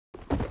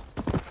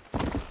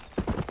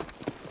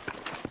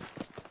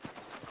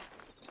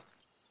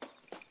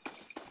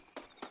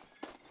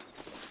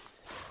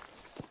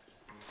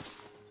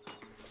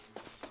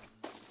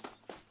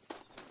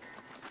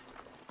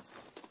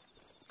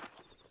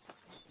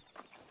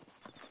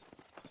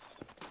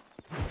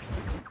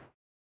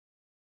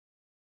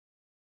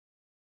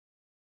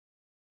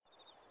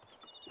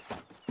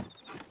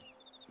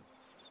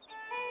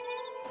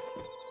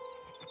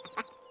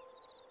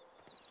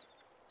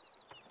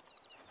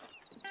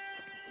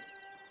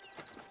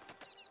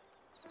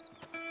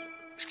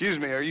Excuse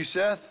me, are you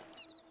Seth?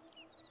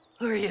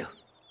 Who are you?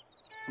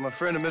 I'm a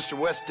friend of Mr.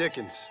 Wes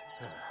Dickens.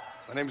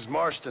 My name's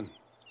Marston.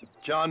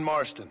 John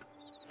Marston.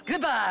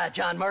 Goodbye,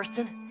 John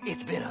Marston.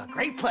 It's been a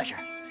great pleasure.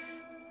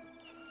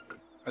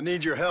 I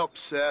need your help,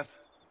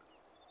 Seth.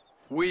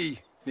 We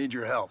need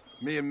your help.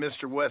 Me and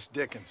Mr. Wes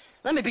Dickens.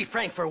 Let me be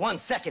frank for 1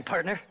 second,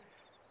 partner.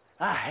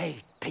 I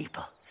hate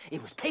people.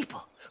 It was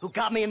people who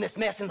got me in this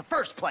mess in the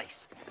first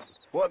place.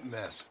 What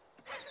mess?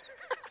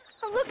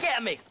 Look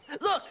at me.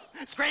 Look,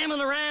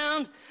 scrambling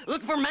around,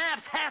 looking for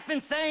maps, half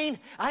insane.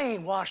 I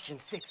ain't washed in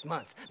 6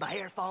 months. My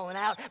hair falling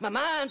out, my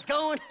mind's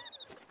going.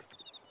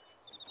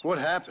 What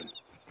happened?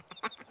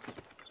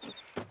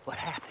 What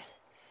happened?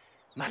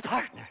 My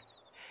partner.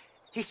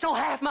 He stole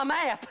half my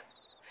map.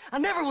 I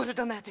never would have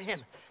done that to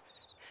him.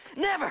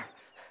 Never.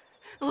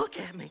 Look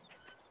at me.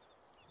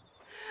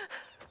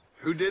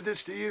 Who did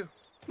this to you?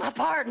 My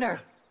partner.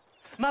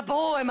 My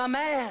boy, my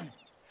man.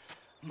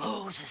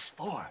 Moses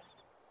Forth.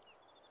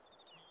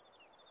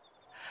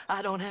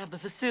 I don't have the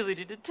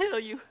facility to tell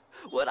you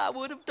what I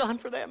would have done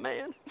for that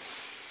man.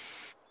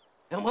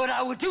 And what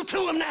I would do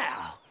to him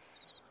now.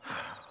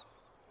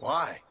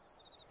 Why?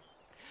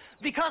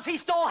 Because he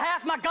stole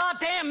half my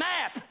goddamn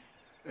map.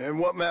 And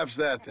what map's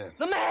that, then?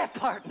 The map,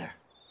 partner.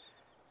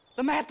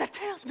 The map that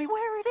tells me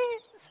where it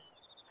is.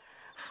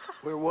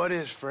 Where what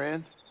is,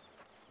 friend?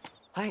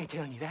 I ain't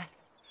telling you that.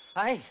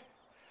 I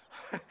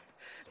ain't.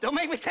 Don't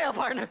make me tell,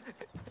 partner.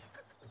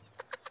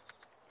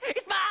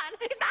 It's mine.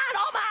 It's mine,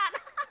 all mine.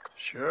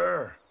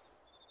 Sure.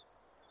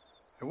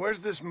 And where's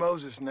this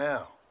Moses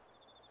now?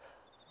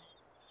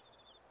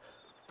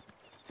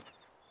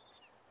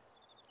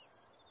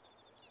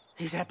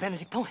 He's at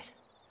Benedict Point.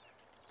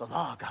 The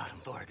law got him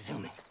for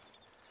exhuming.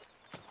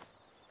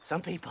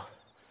 Some people,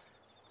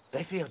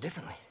 they feel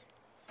differently.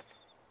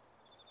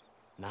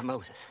 Not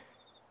Moses.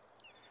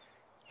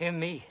 Him and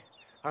me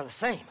are the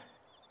same.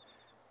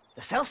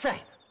 The self-same.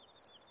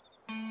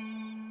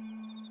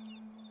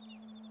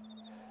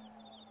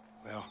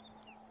 Well,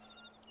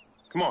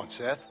 come on,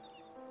 Seth.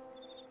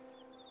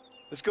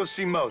 Let's go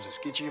see Moses,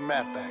 get you your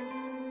map back.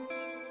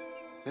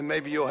 Then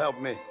maybe you'll help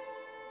me.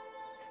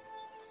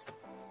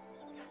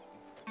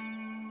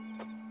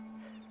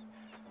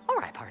 All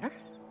right, partner.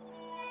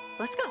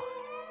 Let's go.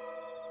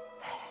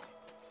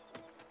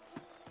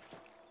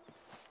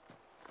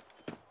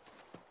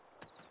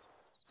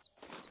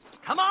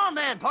 Come on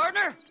then,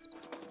 partner!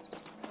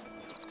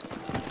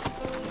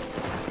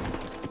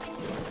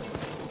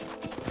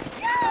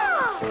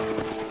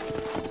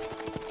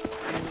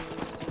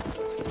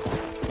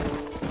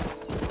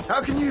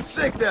 How can you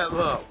sink that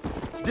low?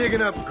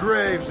 Digging up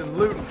graves and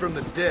looting from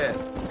the dead.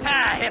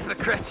 Ah,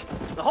 hypocrite!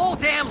 The whole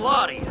damn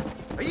lot of you.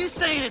 Are you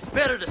saying it's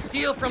better to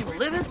steal from the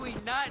living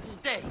between night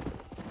and day?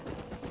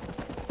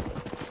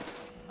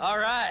 All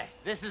right,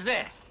 this is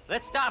it.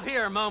 Let's stop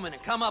here a moment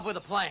and come up with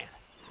a plan.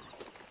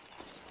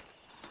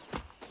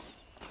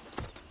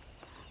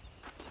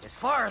 As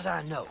far as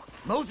I know,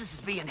 Moses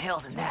is being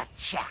held in that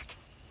shack.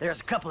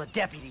 There's a couple of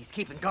deputies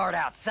keeping guard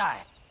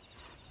outside.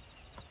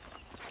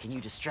 Can you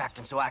distract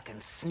him so I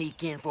can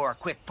sneak in for a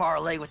quick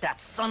parlay with that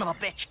son of a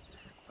bitch?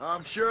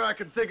 I'm sure I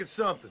can think of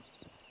something.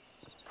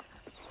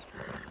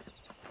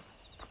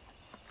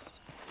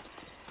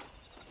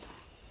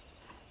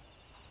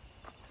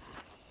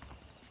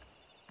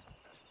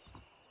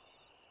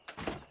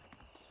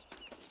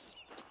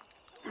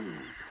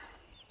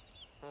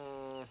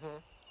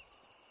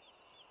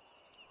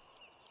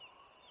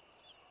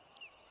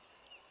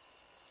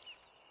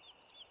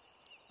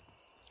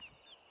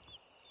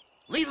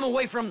 Lead them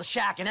away from the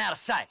shack and out of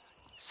sight.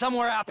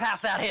 Somewhere out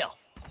past that hill.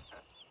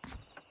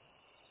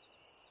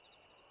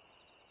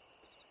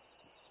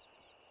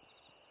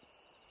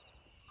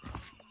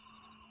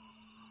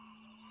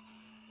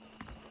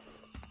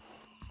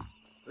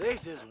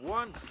 This is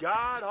one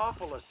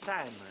god-awful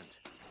assignment.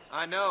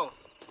 I know.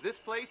 This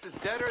place is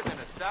deader than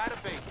a side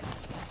of bacon.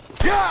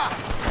 Yeah!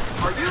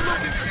 Are you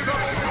looking for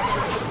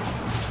trouble?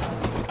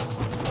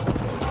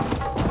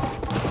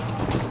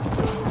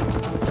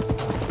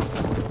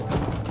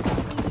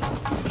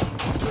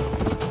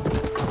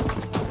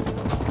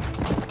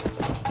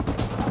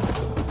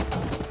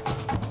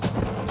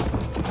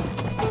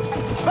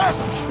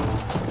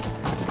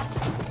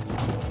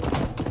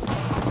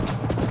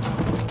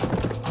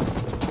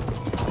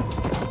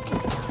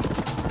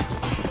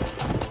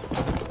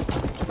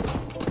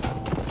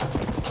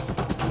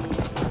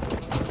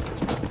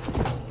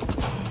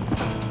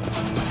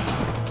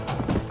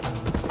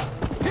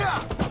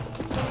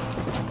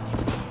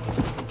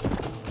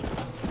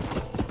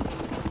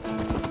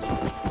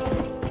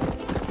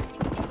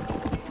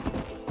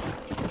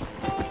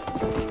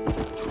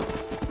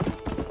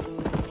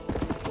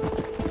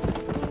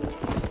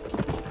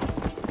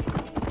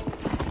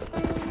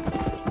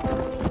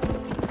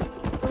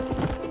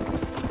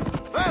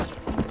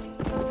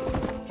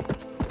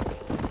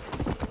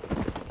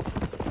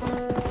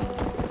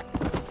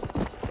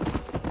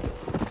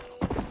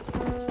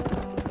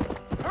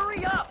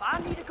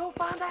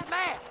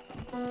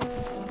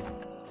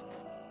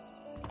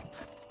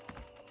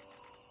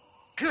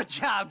 Good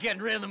job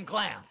getting rid of them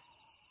clowns.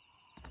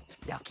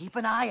 Now keep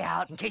an eye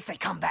out in case they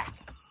come back.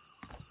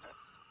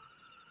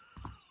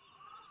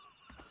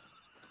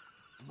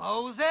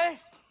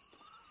 Moses?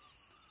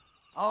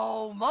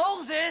 Oh,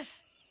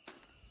 Moses!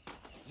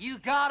 You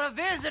got a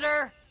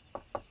visitor!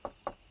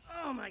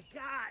 Oh my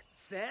God,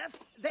 Seth.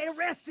 They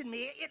arrested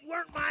me. It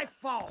weren't my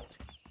fault.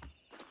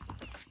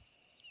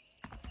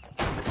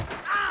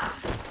 Ah!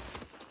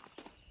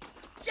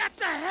 Get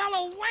the hell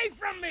away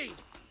from me!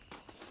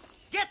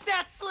 Get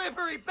that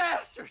slippery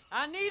bastard!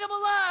 I need him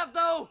alive,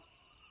 though!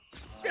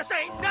 This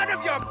ain't none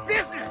of your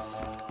business!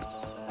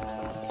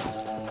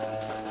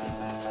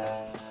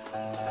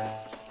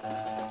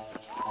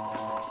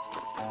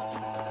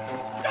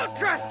 Don't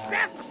trust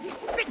Seth! He's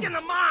sick in the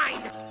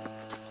mind!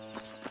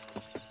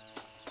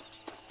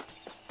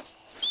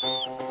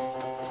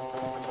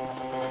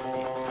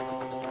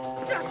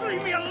 Just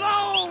leave me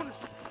alone!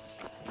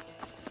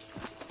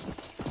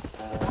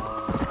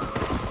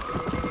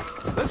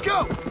 Let's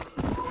go!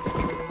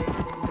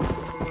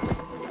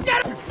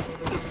 Get him!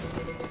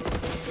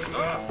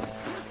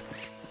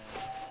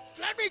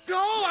 Let me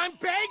go! I'm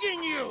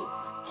begging you!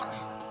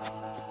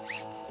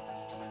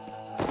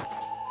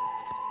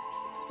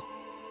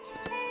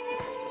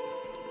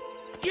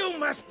 You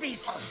must be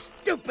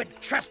stupid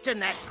trusting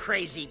that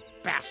crazy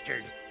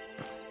bastard.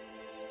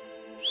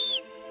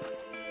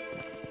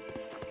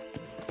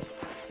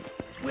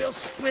 We'll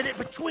split it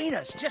between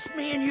us, just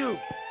me and you.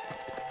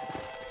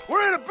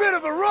 We're in a bit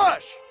of a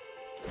rush!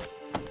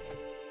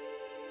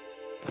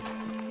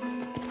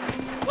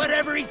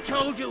 Whatever he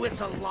told you,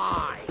 it's a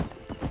lie.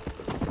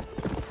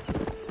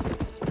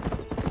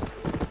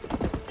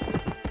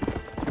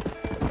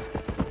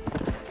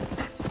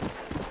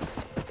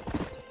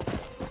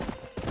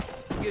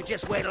 You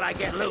just wait till I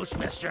get loose,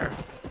 mister.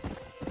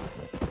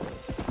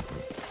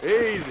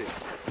 Easy.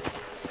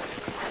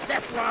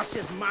 Seth lost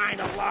his mind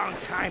a long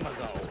time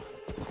ago.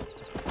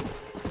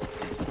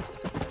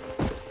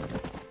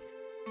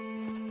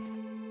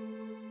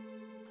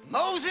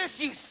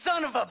 Moses, you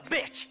son of a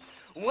bitch!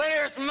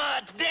 Where's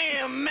my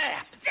damn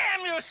map?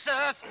 Damn you,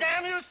 Seth!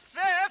 Damn you,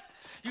 Seth!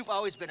 You've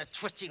always been a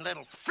twisty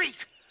little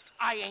freak.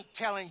 I ain't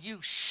telling you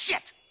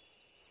shit.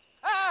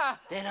 Ah!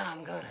 Then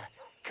I'm gonna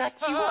cut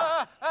you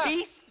up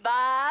piece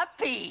by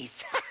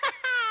piece.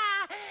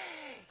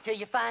 Till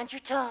you find your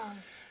tongue.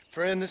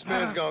 Friend, this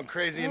man's gone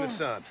crazy in the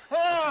sun.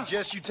 I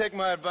suggest you take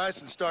my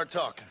advice and start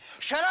talking.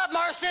 Shut up,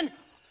 Marston!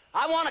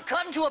 I want to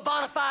cut into a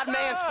bona fide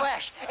man's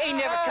flesh. Ain't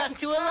never cut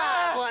into a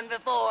live one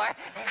before.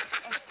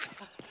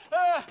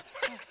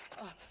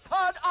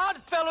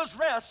 Oddfellows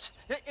Rest.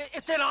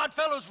 It's in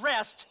Oddfellows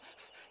Rest.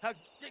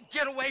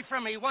 Get away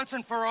from me once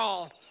and for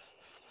all.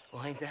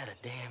 Well, ain't that a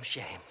damn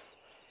shame?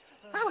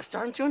 I was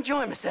starting to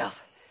enjoy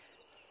myself.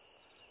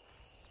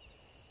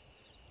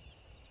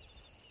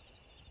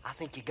 I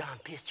think you gone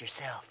pissed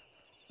yourself,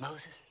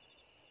 Moses.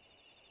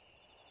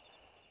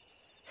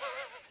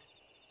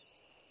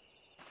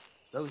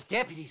 Those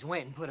deputies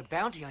went and put a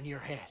bounty on your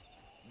head.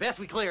 Best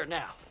we clear it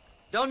now.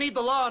 Don't need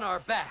the law on our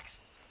backs.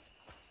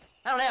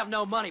 I don't have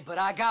no money, but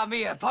I got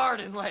me a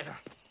pardon letter.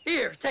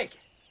 Here, take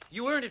it.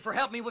 You earned it for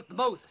helping me with the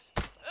Moses.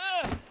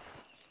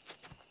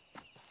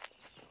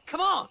 Come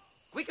on.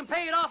 We can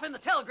pay it off in the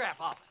telegraph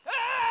office.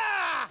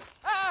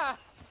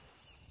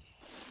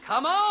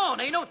 Come on.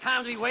 Ain't no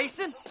time to be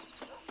wasting.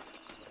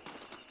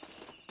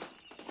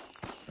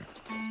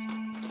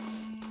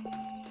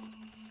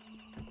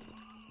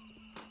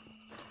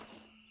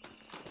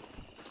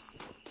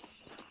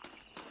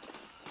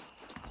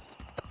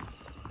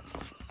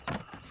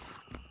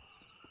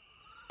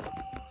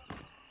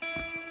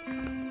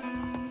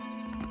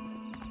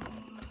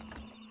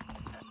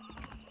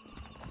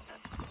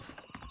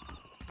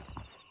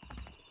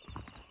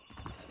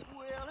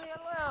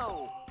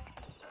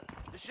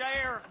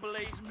 Sheriff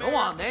believes me. Go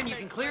on, then. You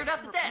can clear it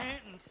up the desk.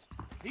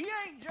 He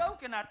ain't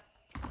joking.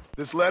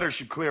 This letter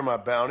should clear my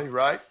bounty,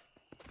 right?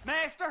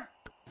 Master,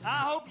 I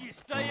hope you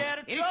stay out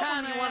of trouble.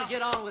 Anytime you want to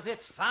get on with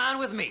it's fine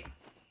with me.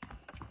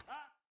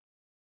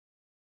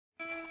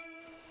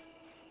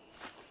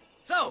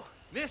 So,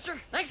 mister,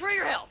 thanks for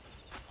your help.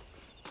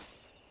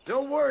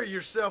 Don't worry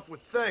yourself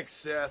with thanks,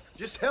 Seth.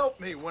 Just help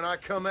me when I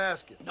come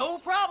asking. No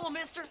problem,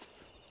 mister.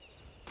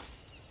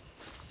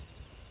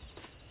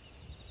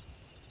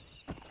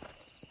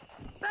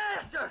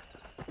 Master!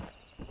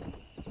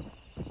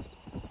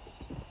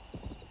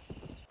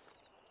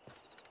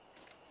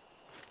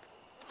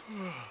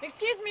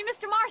 Excuse me,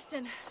 Mr.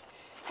 Marston.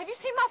 Have you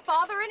seen my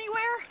father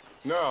anywhere?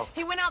 No.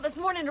 He went out this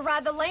morning to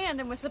ride the land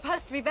and was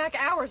supposed to be back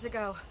hours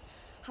ago.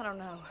 I don't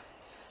know.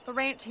 The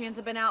ranch hands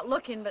have been out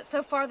looking, but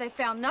so far they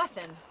found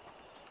nothing.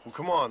 Well,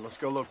 come on, let's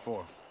go look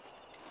for him.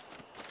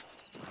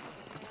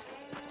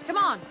 Come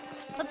on,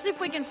 let's see if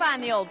we can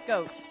find the old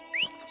goat.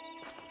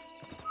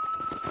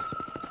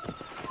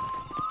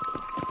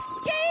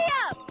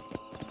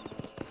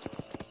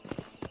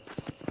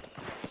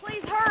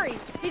 Please hurry.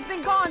 He's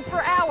been gone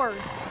for hours.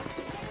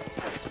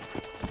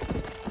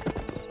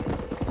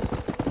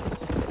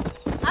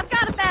 I've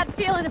got a bad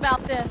feeling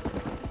about this.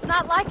 It's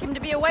not like him to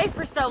be away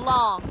for so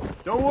long.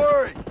 Don't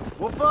worry.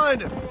 We'll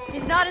find him.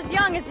 He's not as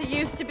young as he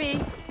used to be.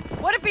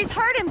 What if he's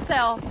hurt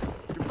himself?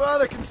 Your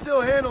father can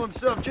still handle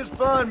himself just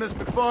fine, Miss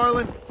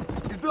McFarland.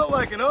 He's built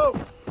like an oak.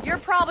 You're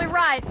probably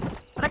right,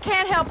 but I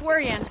can't help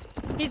worrying.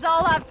 He's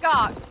all I've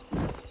got.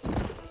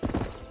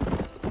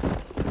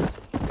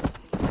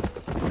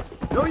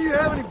 Don't you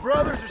have any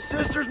brothers or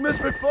sisters, Miss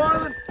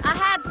McFarland? I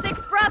had 6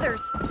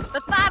 brothers,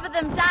 but 5 of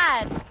them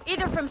died,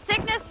 either from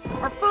sickness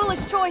or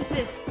foolish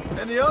choices.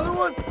 And the other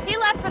one? He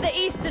left for the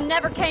east and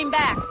never came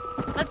back.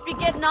 Must be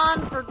getting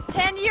on for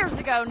 10 years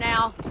ago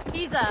now.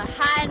 He's a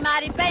high and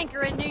mighty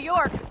banker in New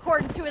York,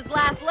 according to his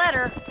last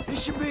letter. He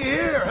should be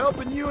here,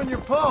 helping you and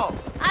your pa.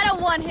 I don't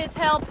want his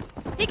help.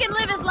 He can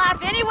live his life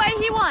any way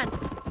he wants.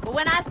 But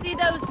when I see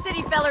those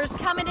city fellers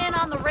coming in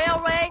on the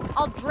railway,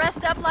 all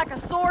dressed up like a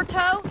sore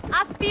toe,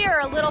 I fear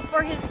a little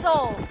for his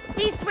soul.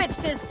 He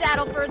switched his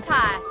saddle for a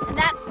tie, and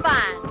that's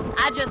fine.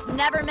 I just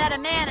never met a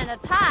man in a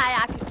tie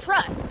I could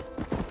trust.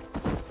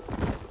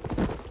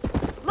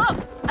 Look,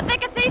 I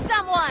think I see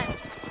someone.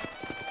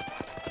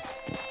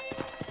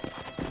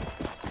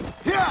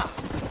 Yeah!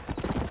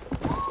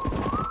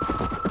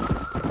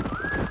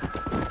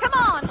 Come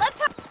on, let's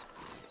have...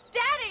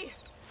 Daddy,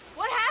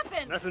 what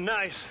happened? Nothing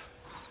nice.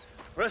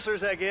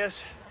 Rustlers, I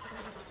guess.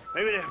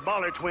 Maybe the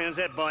Baller twins,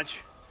 that bunch.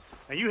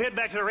 Now you head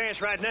back to the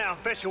ranch right now.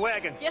 Fetch the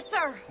wagon. Yes,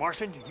 sir.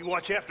 Marston, you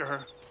watch after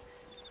her.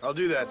 I'll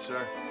do that,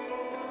 sir.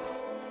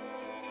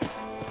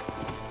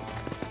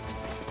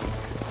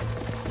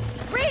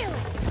 Really?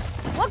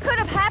 What could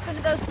have happened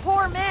to those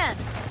poor men?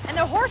 And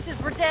their horses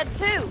were dead,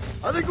 too.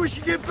 I think we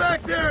should get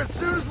back there as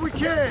soon as we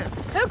can.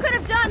 Who could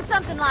have done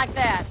something like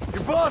that?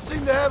 Your boss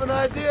seemed to have an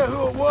idea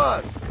who it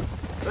was.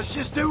 Let's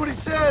just do what he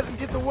says and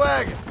get the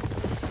wagon.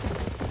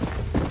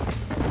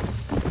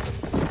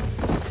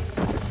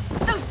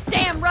 Those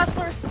damn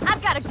rustlers!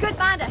 I've got a good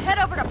mind to head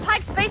over to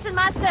Pike's Basin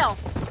myself.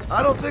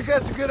 I don't think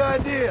that's a good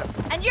idea.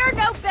 And you're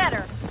no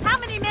better. How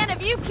many men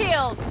have you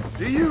killed?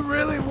 Do you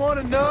really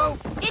want to know?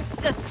 It's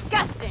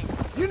disgusting.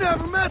 You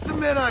never met the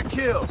men I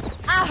killed.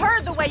 I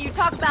heard the way you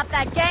talk about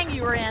that gang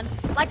you were in,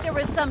 like there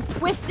was some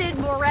twisted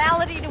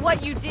morality to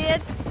what you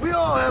did. We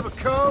all have a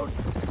code.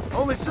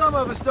 Only some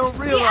of us don't The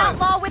realize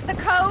outlaw with the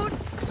code?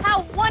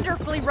 How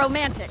wonderfully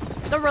romantic.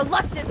 The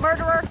reluctant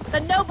murderer,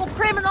 the noble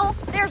criminal.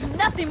 There's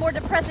nothing more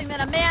depressing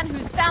than a man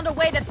who's found a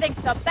way to think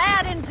the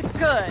bad into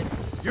good.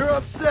 You're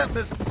upset,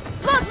 Miss...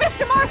 Look,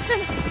 Mr.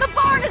 Marston, the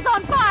barn is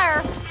on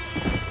fire!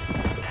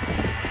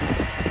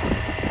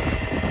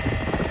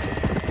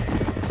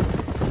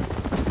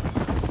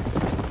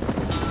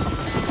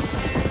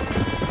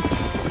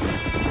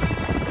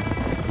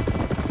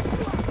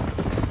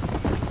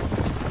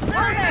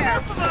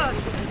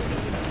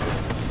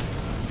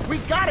 We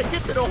gotta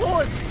get to the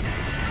horse.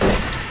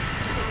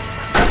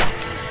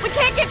 We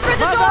can't get through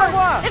the door!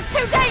 It's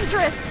too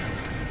dangerous!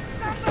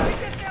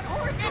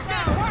 It's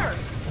getting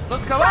worse.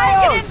 Let's go. Try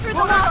and get in through the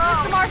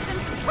loft, Mr. Marston!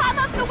 Climb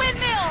up the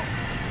windmill!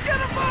 Get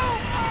a move.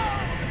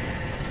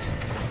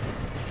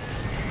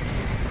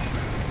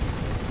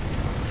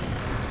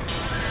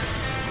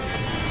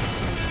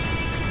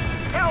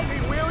 Help me,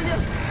 will you?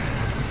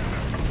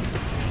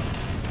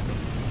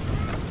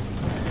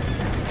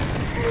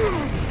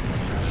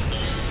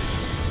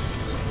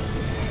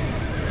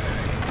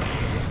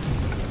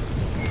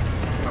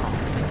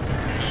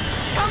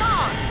 Come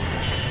on.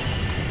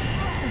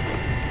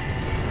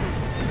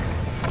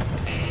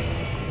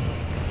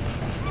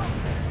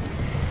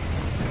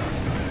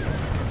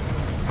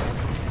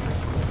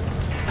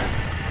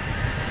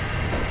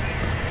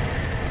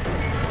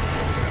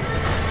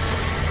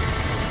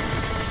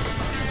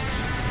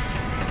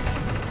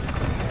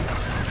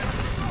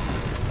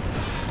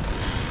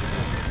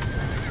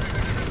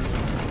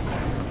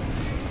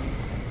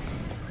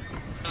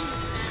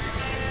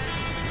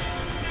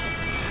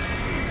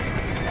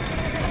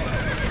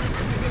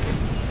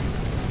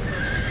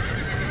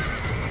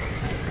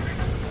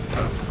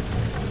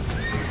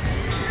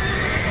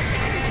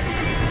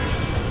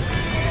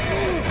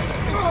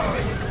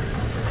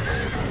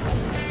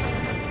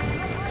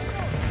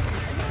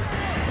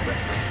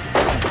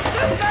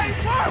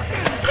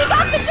 He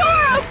got the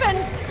door open!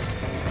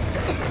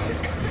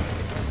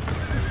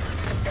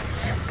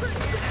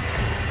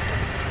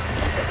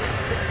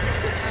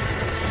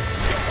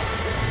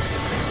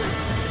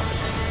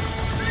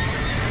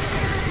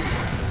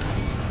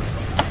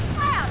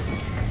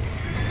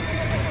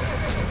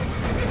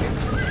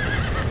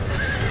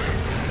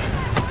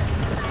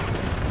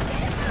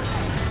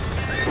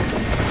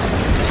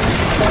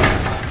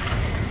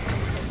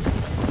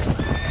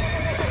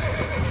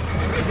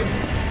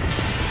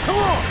 Come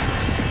on!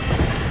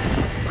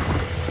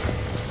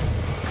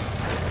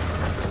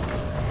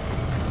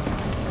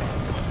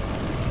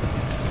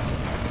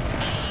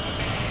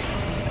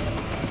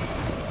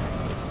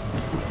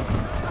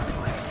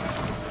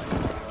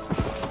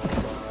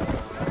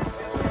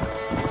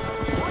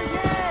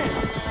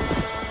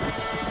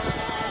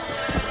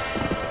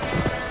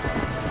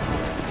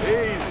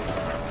 Easy.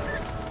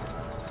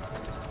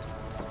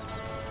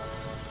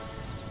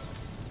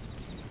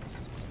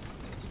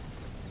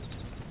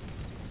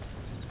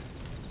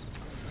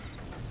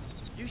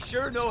 You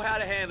sure know how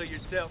to handle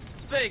yourself.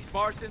 Thanks,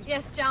 Marston.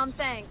 Yes, John,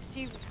 thanks.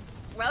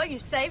 Well, you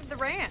saved the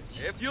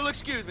ranch. If you'll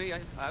excuse me,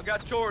 I've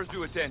got chores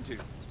to attend to.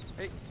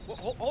 Hey,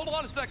 hold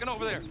on a second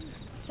over there.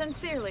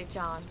 Sincerely,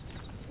 John.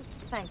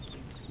 Thank you.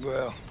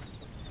 Well,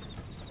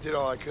 did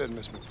all I could,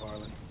 Miss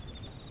McFarland.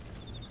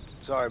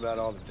 Sorry about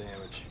all the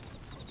damage.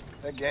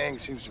 That gang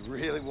seems to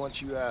really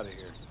want you out of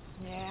here.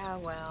 Yeah,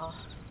 well,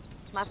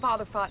 my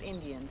father fought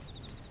Indians.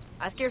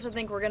 I scarcely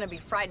think we're gonna be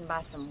frightened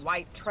by some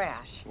white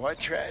trash. White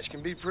trash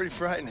can be pretty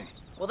frightening.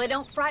 Well, they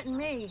don't frighten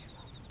me.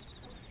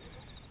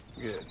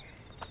 Good.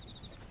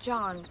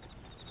 John,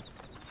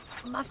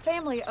 my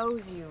family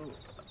owes you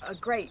a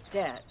great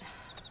debt.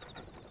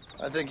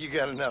 I think you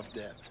got enough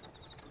debt.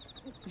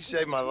 You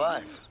saved my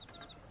life.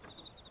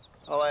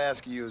 All I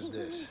ask of you is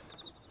this.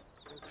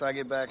 If I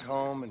get back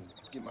home and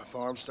get my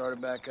farm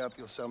started back up,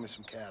 you'll sell me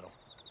some cattle.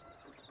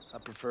 I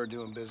prefer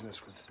doing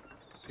business with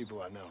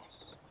people I know.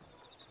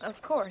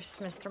 Of course,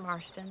 Mr.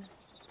 Marston.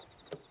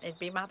 It'd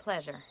be my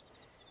pleasure.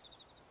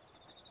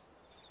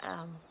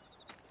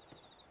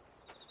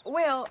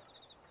 Well,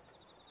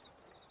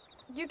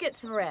 you get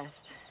some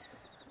rest.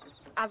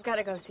 I've got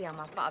to go see how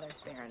my father's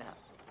bearing up.